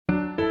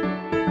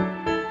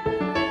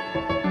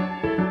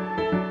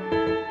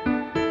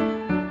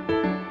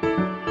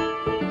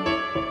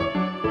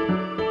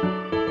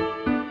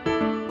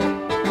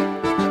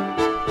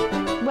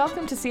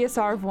welcome to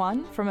CSR of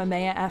One from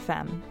EMEA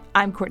FM.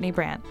 I'm Courtney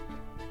Brandt.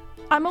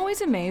 I'm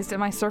always amazed at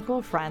my circle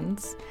of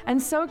friends,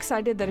 and so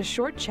excited that a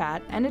short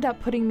chat ended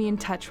up putting me in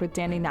touch with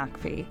Dani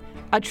Naqvi,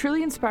 a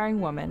truly inspiring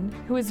woman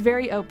who was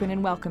very open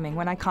and welcoming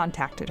when I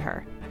contacted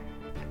her.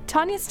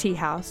 Tanya's Tea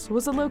House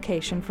was a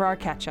location for our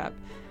catch-up,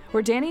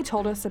 where Dani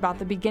told us about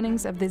the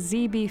beginnings of the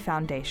ZB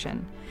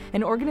Foundation,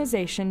 an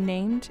organization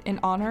named in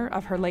honor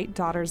of her late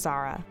daughter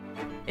Zara.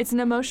 It's an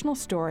emotional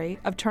story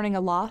of turning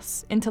a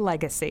loss into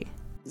legacy.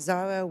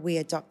 Zara, we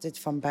adopted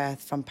from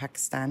birth from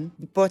Pakistan.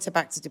 We brought her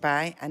back to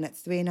Dubai, and at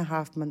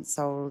 3.5 months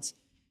old,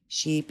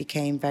 she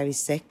became very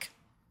sick.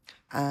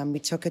 We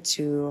took her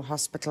to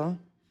hospital,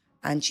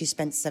 and she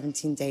spent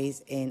 17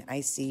 days in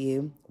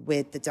ICU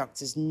with the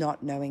doctors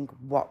not knowing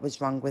what was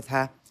wrong with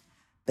her.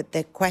 But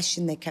the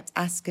question they kept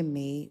asking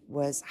me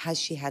was, has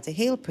she had a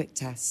heel prick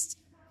test,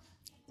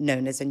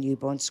 known as a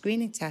newborn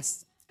screening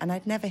test? And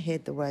I'd never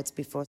heard the words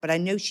before, but I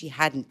know she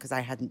hadn't because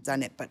I hadn't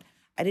done it, but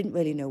I didn't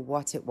really know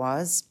what it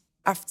was.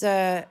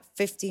 After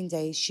 15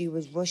 days, she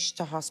was rushed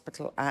to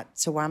hospital at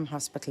Tawam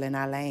Hospital in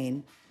Al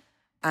Ain,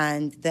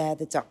 and there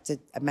the doctor,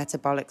 a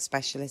metabolic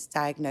specialist,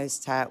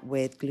 diagnosed her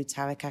with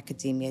glutaric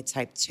acidemia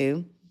type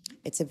 2.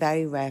 It's a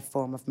very rare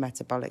form of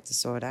metabolic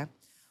disorder,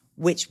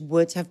 which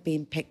would have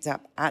been picked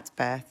up at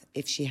birth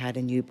if she had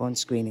a newborn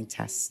screening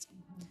test.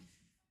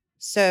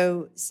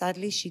 So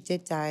sadly, she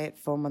did die at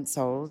 4 months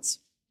old,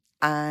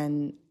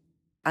 and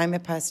I'm a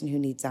person who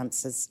needs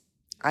answers.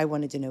 I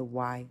wanted to know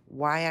why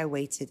I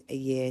waited a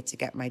year to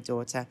get my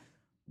daughter,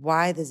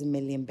 why there's 1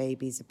 million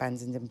babies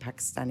abandoned in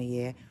Pakistan a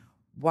year,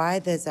 why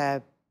there's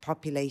a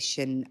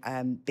population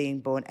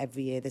being born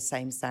every year the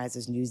same size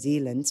as New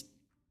Zealand,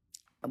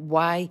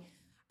 why.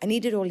 I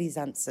needed all these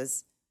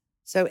answers.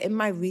 So in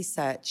my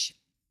research,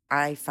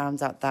 I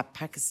found out that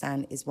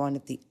Pakistan is one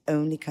of the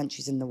only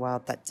countries in the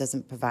world that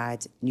doesn't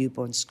provide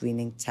newborn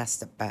screening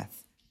tests at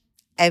birth.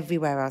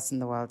 Everywhere else in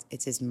the world,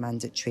 it is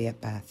mandatory at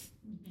birth.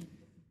 Mm-hmm.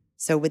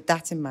 So with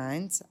that in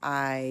mind,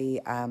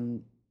 I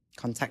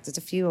contacted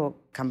a few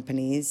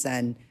companies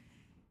and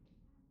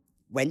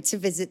went to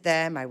visit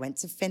them. I went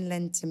to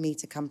Finland to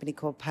meet a company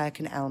called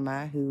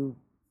PerkinElmer, who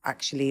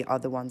actually are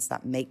the ones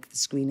that make the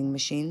screening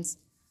machines.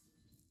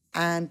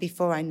 And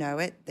before I know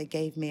it, they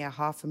gave me a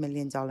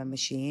 $500,000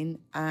 machine,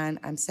 and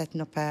I'm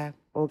setting up an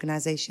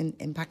organization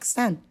in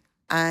Pakistan.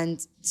 And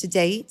to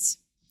date,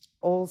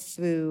 all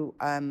through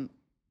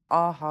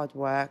our hard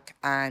work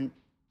and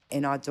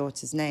in our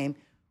daughter's name,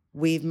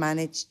 we've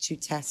managed to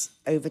test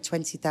over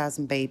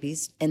 20,000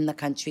 babies in the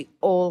country,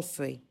 all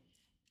free.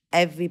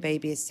 Every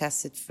baby is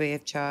tested free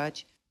of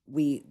charge.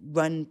 We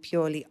run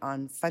purely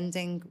on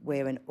funding.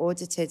 We're an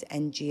audited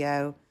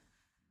NGO.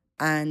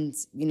 And,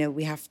 you know,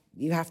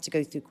 you have to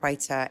go through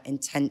quite an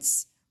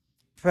intense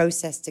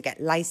process to get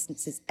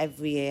licenses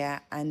every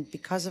year. And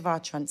because of our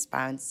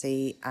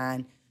transparency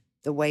and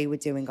the way we're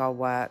doing our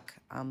work,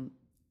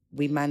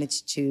 we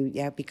managed to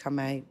become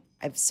a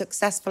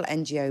successful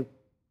NGO,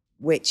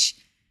 which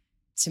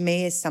to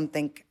me is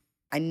something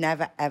I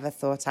never, ever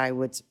thought I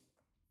would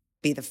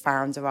be the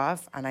founder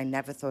of. And I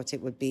never thought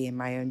it would be in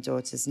my own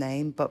daughter's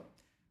name. But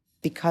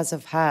because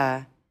of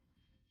her,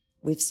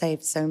 we've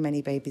saved so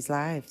many babies'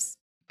 lives.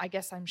 I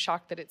guess I'm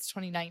shocked that it's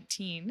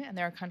 2019 and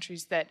there are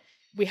countries that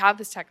we have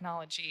this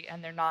technology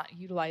and they're not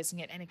utilizing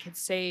it, and it could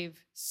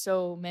save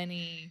so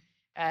many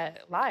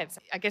lives.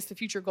 I guess the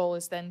future goal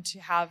is then to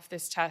have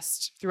this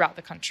test throughout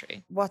the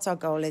country. What our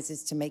goal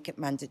is to make it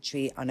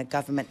mandatory on a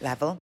government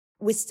level.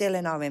 We're still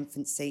in our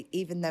infancy,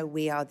 even though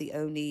we are the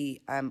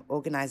only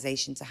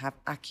organization to have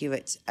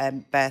accurate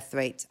birth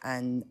rate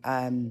and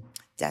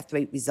death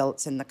rate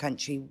results in the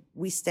country.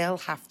 We still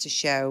have to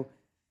show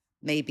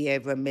maybe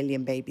over 1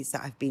 million babies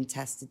that have been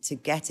tested to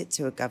get it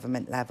to a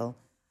government level.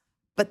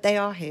 But they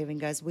are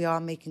hearing us. We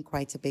are making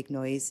quite a big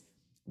noise.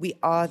 We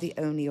are the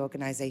only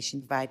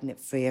organization providing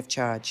it free of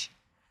charge.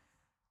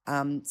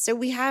 So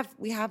we have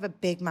a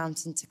big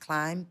mountain to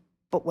climb,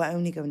 but we're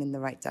only going in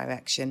the right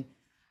direction.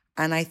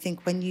 And I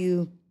think when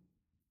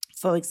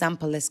for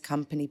example, this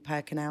company,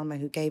 PerkinElmer,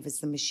 who gave us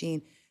the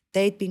machine,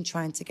 they'd been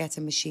trying to get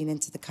a machine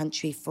into the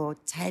country for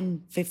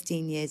 10,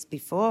 15 years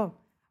before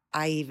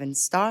I even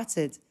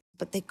started.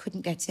 But they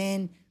couldn't get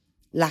in.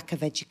 Lack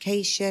of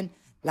education,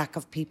 lack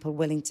of people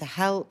willing to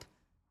help,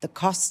 the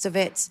cost of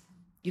it.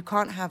 You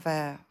can't have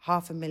a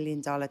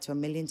 $500,000 to $1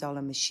 million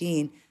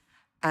machine.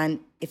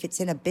 And if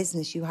it's in a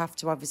business, you have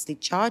to obviously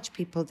charge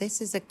people.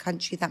 This is a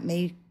country that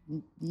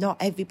not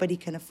everybody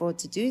can afford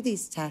to do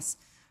these tests,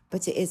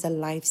 but it is a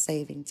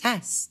life-saving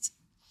test.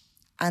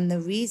 And the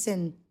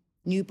reason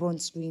newborn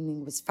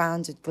screening was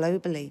founded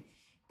globally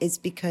is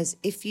because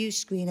if you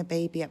screen a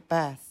baby at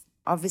birth,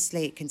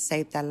 obviously it can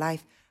save their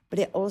life, but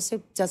it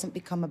also doesn't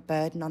become a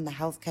burden on the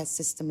healthcare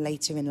system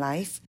later in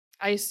life.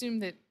 I assume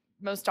that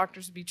most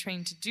doctors would be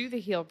trained to do the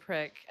heel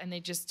prick and they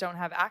just don't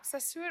have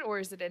access to it? Or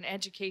is it an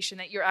education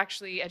that you're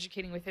actually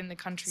educating within the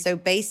country? So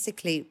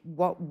basically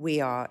what we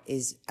are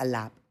is a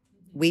lab.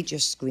 We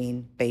just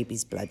screen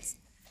babies' bloods.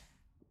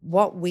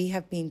 What we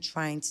have been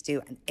trying to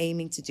do and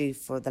aiming to do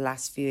for the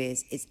last few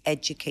years is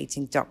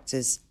educating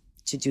doctors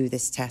to do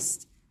this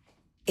test.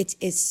 It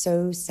is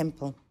so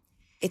simple.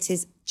 It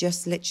is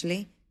just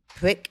literally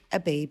prick a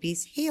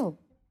baby's heel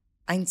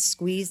and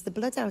squeeze the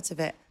blood out of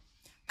it.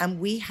 And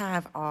we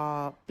have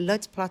our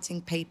blood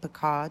clotting paper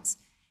cards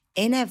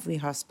in every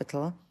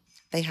hospital.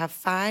 They have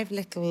 5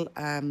 little,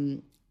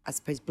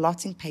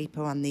 blotting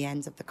paper on the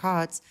ends of the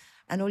cards.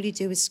 And all you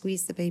do is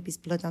squeeze the baby's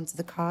blood onto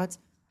the card.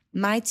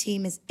 My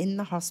team is in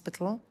the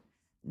hospital.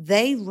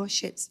 They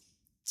rush it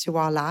to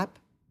our lab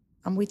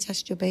and we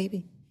test your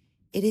baby.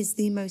 It is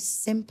the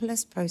most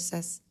simplest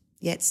process,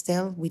 yet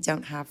still we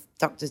don't have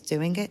doctors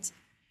doing it.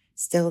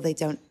 Still, they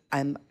don't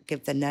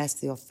give the nurse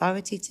the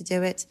authority to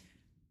do it.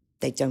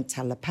 They don't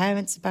tell the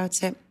parents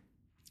about it.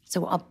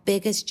 So our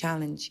biggest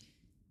challenge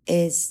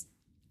is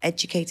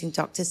educating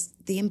doctors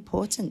the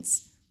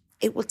importance.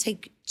 It will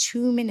take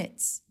 2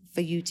 minutes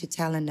for you to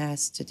tell a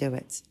nurse to do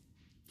it.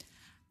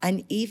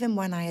 And even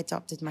when I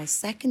adopted my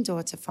second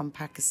daughter from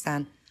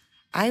Pakistan,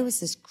 I was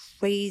this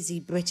crazy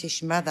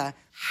British mother,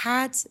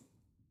 had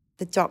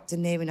the doctor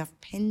near enough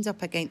pinned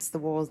up against the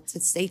wall to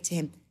say to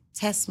him,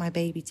 test my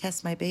baby,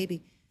 test my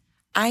baby.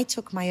 I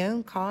took my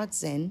own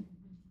cards in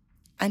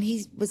and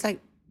he was like,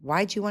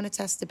 why do you want to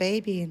test the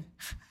baby? And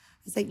I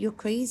was like, you're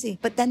crazy.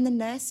 But then the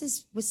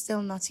nurses were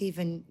still not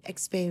even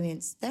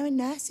experienced. They're a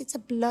nurse, it's a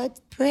blood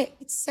prick.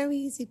 It's so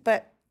easy.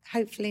 But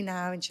hopefully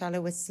now,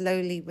 inshallah, we're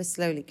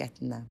slowly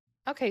getting there.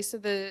 Okay, so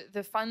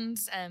the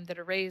funds that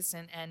are raised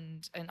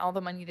and all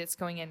the money that's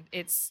going in,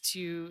 it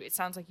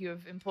sounds like you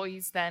have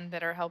employees then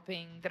that are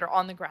helping, that are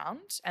on the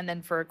ground, and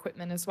then for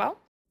equipment as well?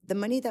 The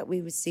money that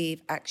we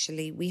receive,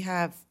 actually,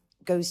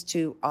 goes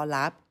to our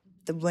lab,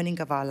 the running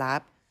of our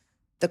lab,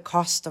 the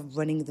cost of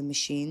running the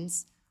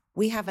machines.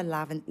 We have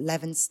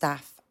 11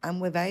 staff, and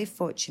we're very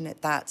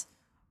fortunate that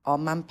our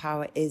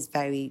manpower is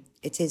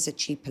a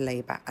cheaper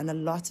labor. And a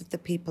lot of the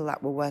people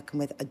that we're working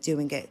with are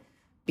doing it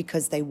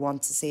because they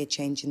want to see a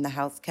change in the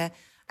healthcare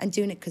and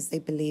doing it because they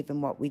believe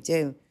in what we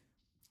do.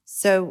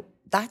 So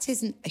that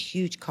isn't a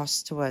huge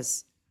cost to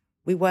us.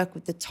 We work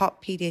with the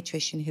top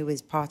pediatrician who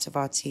is part of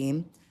our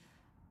team.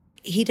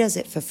 He does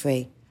it for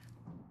free.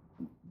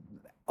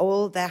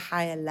 All their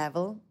higher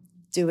level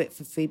do it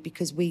for free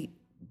because we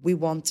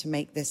want to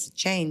make this a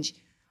change.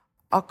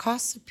 Our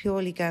costs are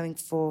purely going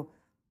for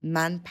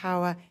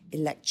manpower,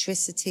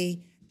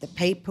 electricity, the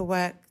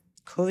paperwork,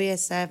 courier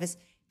service.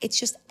 It's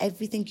just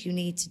everything you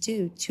need to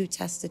do to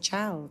test a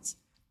child.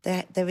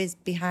 There is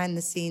behind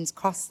the scenes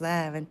costs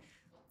there. And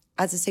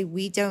as I say,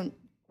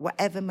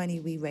 whatever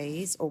money we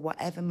raise or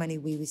whatever money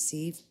we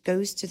receive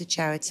goes to the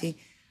charity,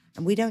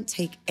 and we don't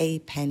take a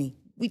penny.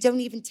 We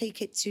don't even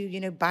take it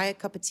to, buy a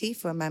cup of tea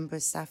for a member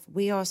of staff.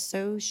 We are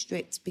so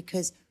strict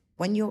because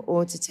when you're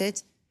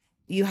audited,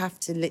 you have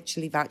to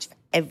literally vouch for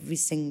every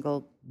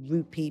single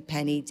rupee,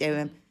 penny,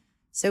 dirham.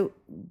 So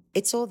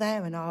it's all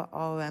there, and our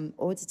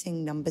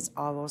auditing numbers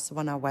are also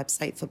on our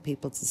website for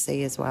people to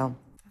see as well.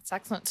 That's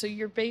excellent. So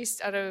you're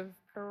based out of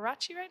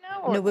Karachi right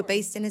now? No, we're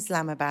based in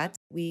Islamabad.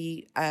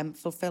 We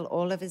fulfill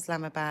all of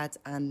Islamabad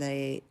and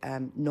the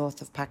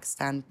north of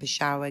Pakistan,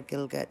 Peshawar,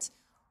 Gilgit.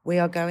 We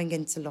are going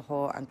into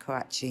Lahore and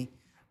Karachi.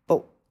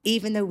 But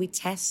even though we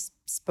test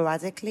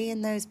sporadically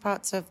in those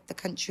parts of the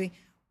country,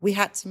 we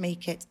had to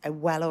make it a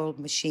well-oiled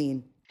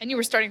machine. And you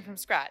were starting from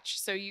scratch.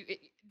 So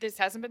this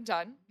hasn't been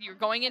done. You're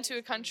going into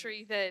a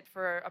country that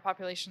for a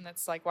population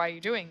that's like, why are you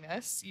doing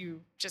this?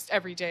 You just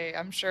every day,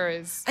 I'm sure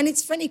is... And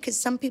it's funny because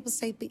some people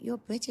say, but you're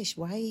British.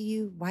 Why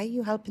are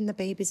you helping the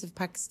babies of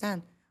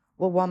Pakistan?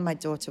 Well, 1, my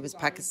daughter was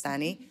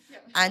Pakistani.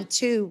 And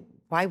 2,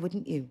 why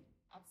wouldn't you?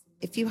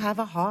 If you have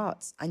a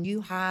heart and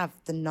you have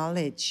the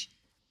knowledge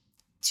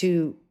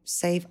to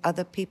save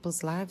other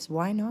people's lives,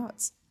 why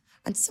not?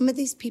 And some of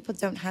these people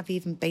don't have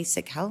even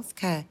basic health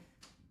care.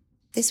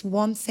 This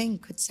one thing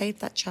could save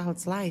that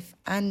child's life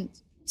and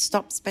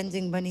stop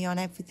spending money on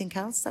everything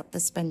else that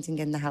they're spending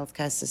in the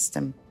healthcare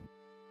system.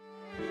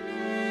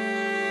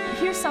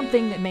 Here's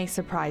something that may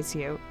surprise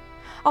you.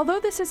 Although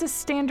this is a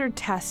standard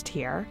test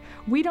here,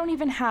 we don't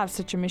even have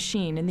such a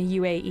machine in the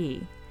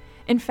UAE.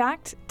 In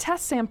fact,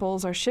 test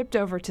samples are shipped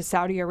over to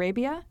Saudi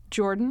Arabia,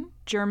 Jordan,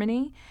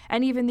 Germany,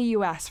 and even the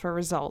US for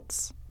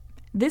results.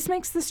 This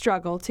makes the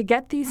struggle to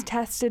get these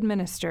tests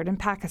administered in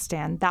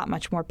Pakistan that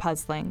much more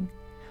puzzling.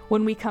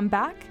 When we come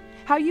back,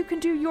 how you can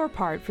do your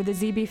part for the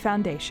ZB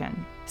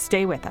Foundation.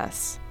 Stay with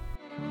us.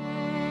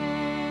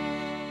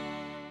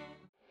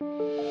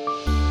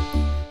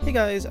 Hey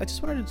guys, I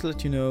just wanted to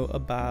let you know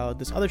about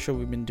this other show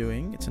we've been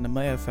doing. It's an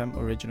Amaya FM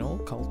original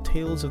called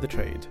Tales of the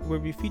Trade, where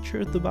we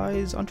feature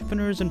Dubai's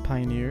entrepreneurs and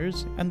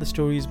pioneers and the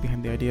stories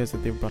behind the ideas that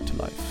they've brought to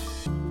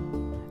life.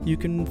 You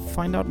can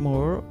find out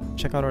more,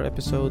 check out our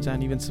episodes,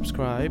 and even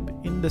subscribe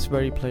in this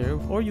very player,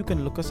 or you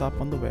can look us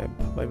up on the web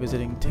by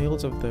visiting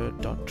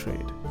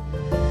talesofthe.trade.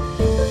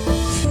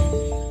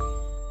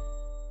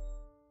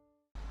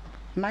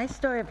 My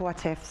story of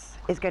What Ifs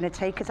is going to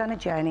take us on a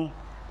journey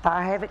that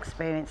I have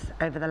experienced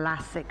over the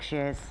last 6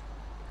 years.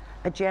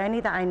 A journey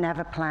that I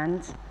never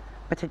planned,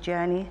 but a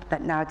journey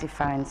that now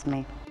defines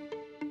me.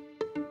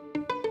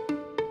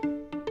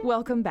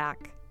 Welcome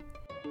back.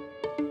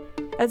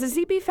 As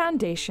the ZB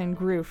Foundation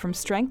grew from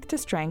strength to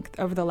strength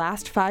over the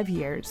last 5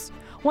 years,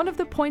 one of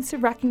the points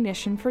of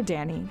recognition for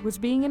Dani was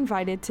being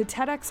invited to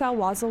TEDx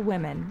Al-Wasl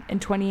Women in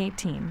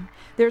 2018.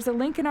 There's a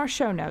link in our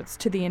show notes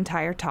to the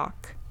entire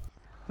talk.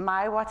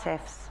 My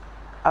what-ifs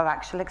are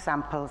actual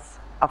examples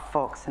of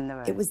forks in the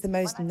road. It was the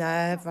most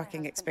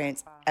nerve-wracking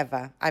experience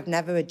ever. I've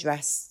never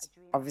addressed,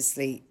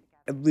 obviously,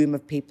 a room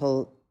of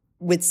people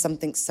with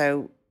something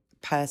so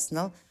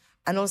personal.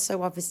 And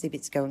also, obviously,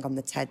 it's going on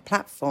the TED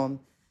platform.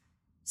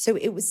 So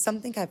it was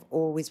something I've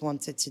always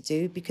wanted to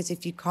do, because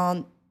if you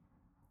can't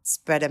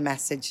spread a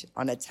message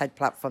on a TED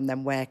platform,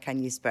 then where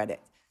can you spread it?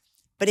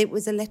 But it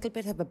was a little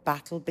bit of a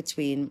battle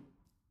between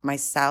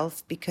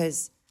myself,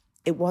 because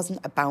it wasn't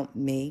about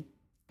me.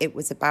 It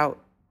was about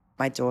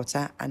my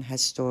daughter and her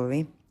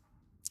story.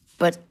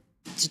 But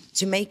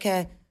to make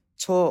a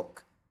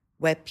talk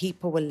where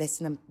people will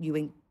listen and you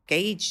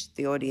engage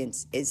the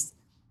audience,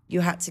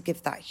 you had to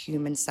give that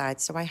human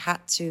side. So I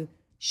had to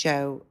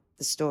show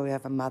the story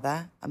of a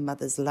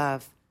mother's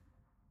love.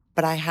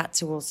 But I had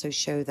to also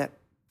show that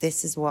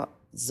this is what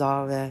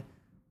Zara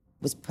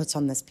was put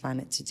on this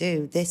planet to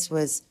do. This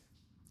was,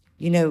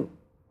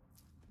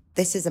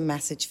 this is a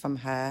message from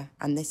her,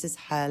 and this is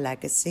her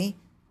legacy.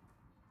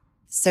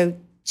 So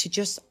to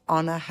just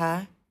honor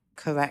her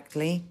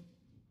correctly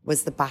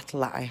was the battle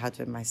that I had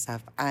with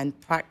myself, and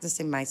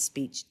practicing my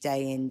speech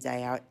day in,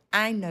 day out.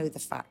 I know the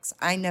facts.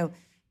 I know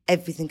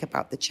everything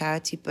about the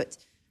charity, but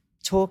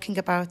talking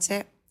about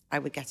it, I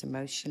would get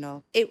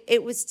emotional.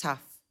 It was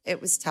tough. It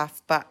was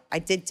tough, but I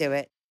did do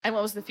it. And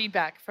what was the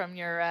feedback from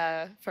your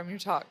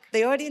talk?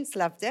 The audience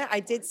loved it. I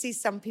did see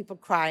some people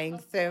crying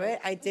through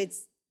it.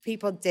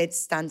 People did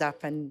stand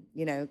up and,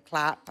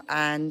 clap,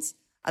 and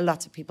a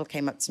lot of people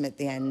came up to me at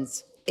the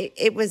end.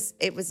 It was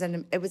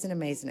an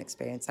amazing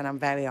experience, and I'm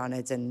very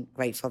honored and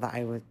grateful that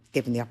I was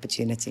given the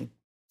opportunity.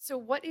 So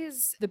what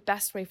is the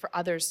best way for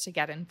others to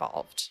get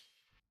involved?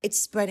 It's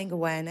spreading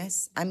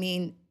awareness. I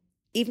mean,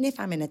 even if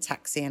I'm in a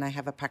taxi and I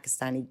have a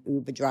Pakistani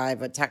Uber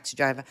driver, taxi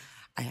driver,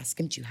 I ask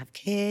him, do you have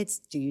kids?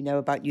 Do you know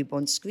about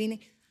newborn screening?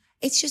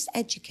 It's just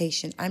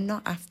education. I'm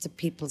not after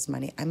people's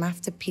money. I'm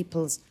after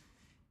people's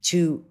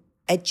to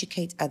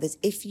educate others.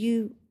 If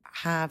you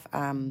have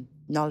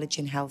knowledge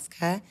in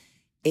healthcare,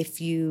 if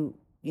you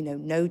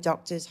know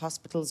doctors,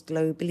 hospitals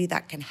globally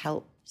that can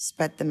help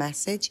spread the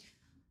message,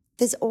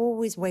 there's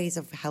always ways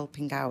of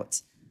helping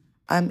out.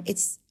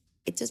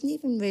 It doesn't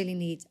even really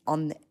need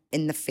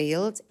in the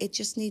field. It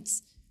just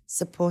needs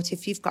support.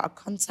 If you've got a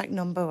contact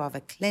number of a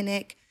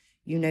clinic,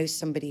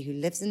 somebody who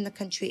lives in the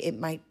country, it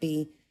might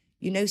be,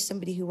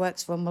 somebody who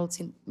works for a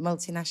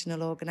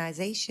multinational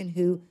organization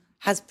who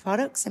has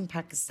products in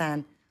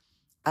Pakistan,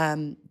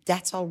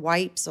 Dettol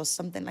wipes or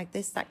something like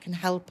this that can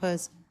help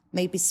us,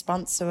 maybe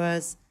sponsor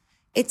us.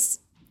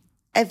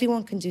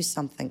 Everyone can do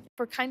something.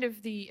 For kind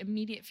of the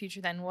immediate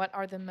future then, what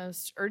are the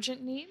most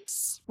urgent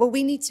needs? Well,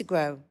 we need to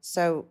grow.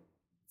 So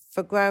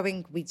for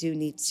growing, we do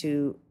need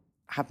to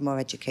have more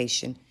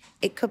education.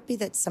 It could be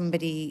that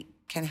somebody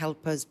can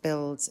help us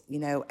build,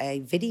 a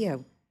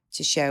video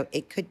to show.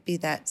 It could be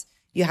that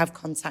you have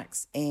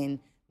contacts in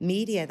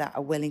media that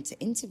are willing to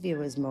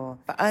interview us more.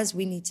 For us,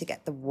 we need to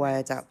get the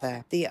word out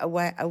there. The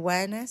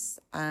awareness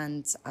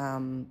and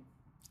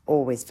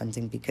always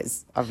funding,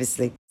 because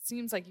obviously.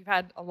 Seems like you've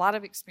had a lot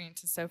of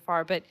experiences so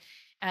far, but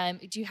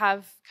do you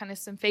have kind of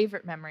some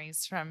favorite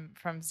memories from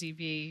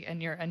ZB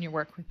and your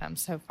work with them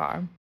so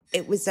far?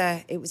 It was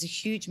a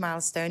huge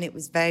milestone.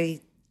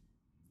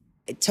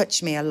 It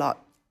touched me a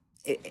lot.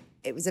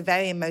 It was a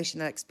very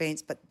emotional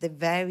experience, but the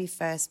very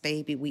first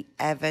baby we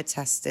ever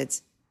tested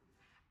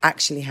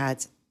actually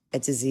had a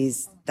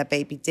disease. The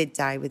baby did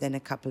die within a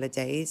couple of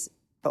days,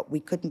 but we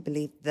couldn't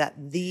believe that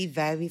the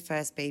very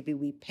first baby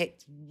we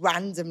picked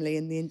randomly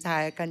in the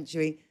entire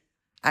country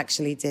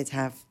actually did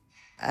have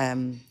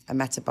a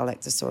metabolic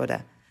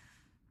disorder.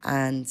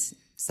 And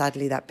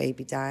sadly, that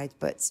baby died,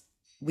 but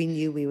we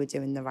knew we were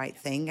doing the right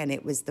thing, and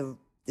it was the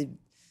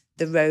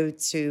road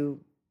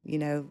to,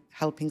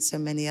 helping so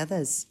many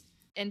others.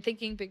 And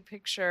thinking big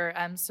picture,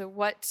 so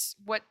what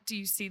do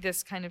you see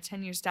this kind of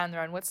 10 years down the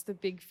road? What's the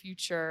big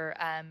future?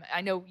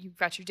 I know you've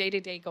got your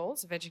day-to-day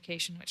goals of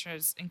education, which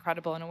is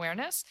incredible, and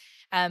awareness.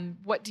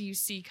 What do you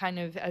see kind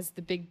of as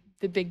the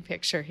big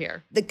picture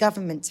here? The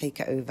government take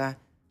it over.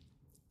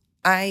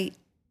 I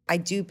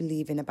do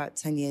believe in about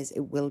 10 years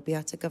it will be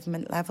at a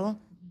government level,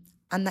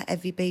 and that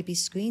every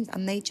baby's screened,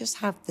 and they just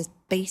have this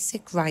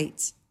basic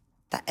right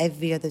that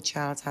every other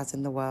child has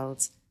in the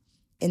world.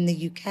 In the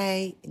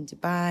UK, in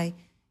Dubai,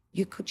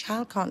 your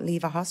child can't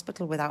leave a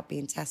hospital without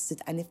being tested.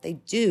 And if they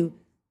do,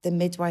 the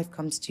midwife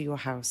comes to your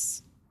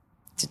house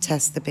to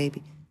test the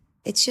baby.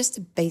 It's just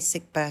a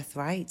basic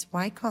birthright.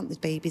 Why can't the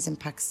babies in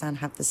Pakistan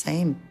have the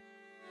same?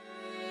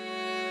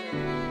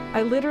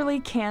 I literally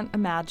can't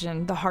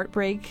imagine the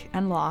heartbreak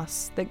and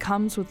loss that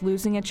comes with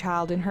losing a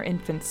child in her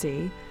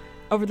infancy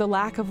over the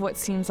lack of what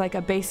seems like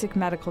a basic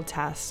medical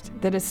test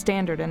that is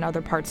standard in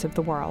other parts of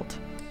the world.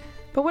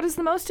 But what is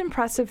the most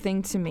impressive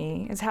thing to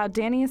me is how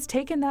Dani has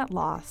taken that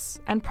loss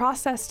and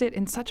processed it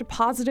in such a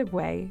positive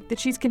way that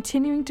she's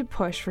continuing to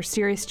push for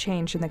serious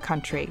change in the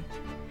country.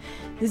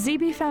 The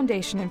ZB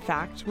Foundation, in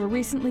fact, were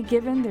recently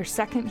given their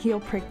second heel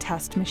prick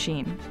test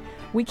machine.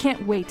 We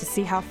can't wait to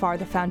see how far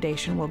the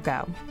foundation will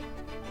go.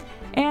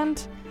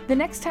 And the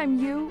next time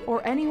you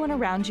or anyone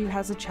around you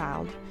has a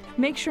child,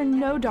 make sure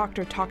no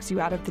doctor talks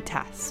you out of the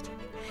test.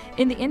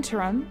 In the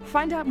interim,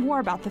 find out more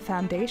about the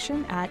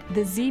foundation at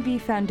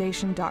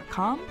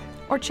thezbfoundation.com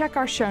or check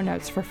our show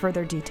notes for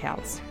further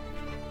details.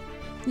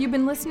 You've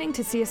been listening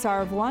to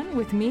CSR of One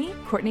with me,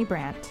 Courtney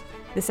Brandt.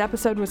 This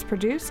episode was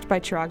produced by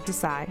Chirag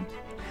Desai.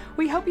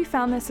 We hope you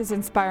found this as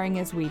inspiring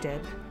as we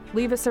did.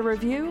 Leave us a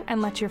review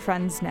and let your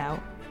friends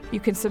know. You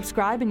can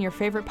subscribe in your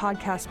favorite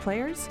podcast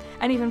players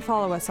and even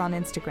follow us on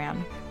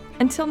Instagram.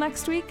 Until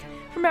next week,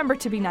 remember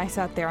to be nice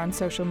out there on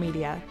social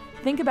media.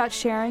 Think about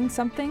sharing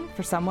something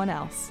for someone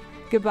else.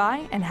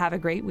 Goodbye and have a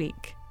great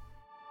week.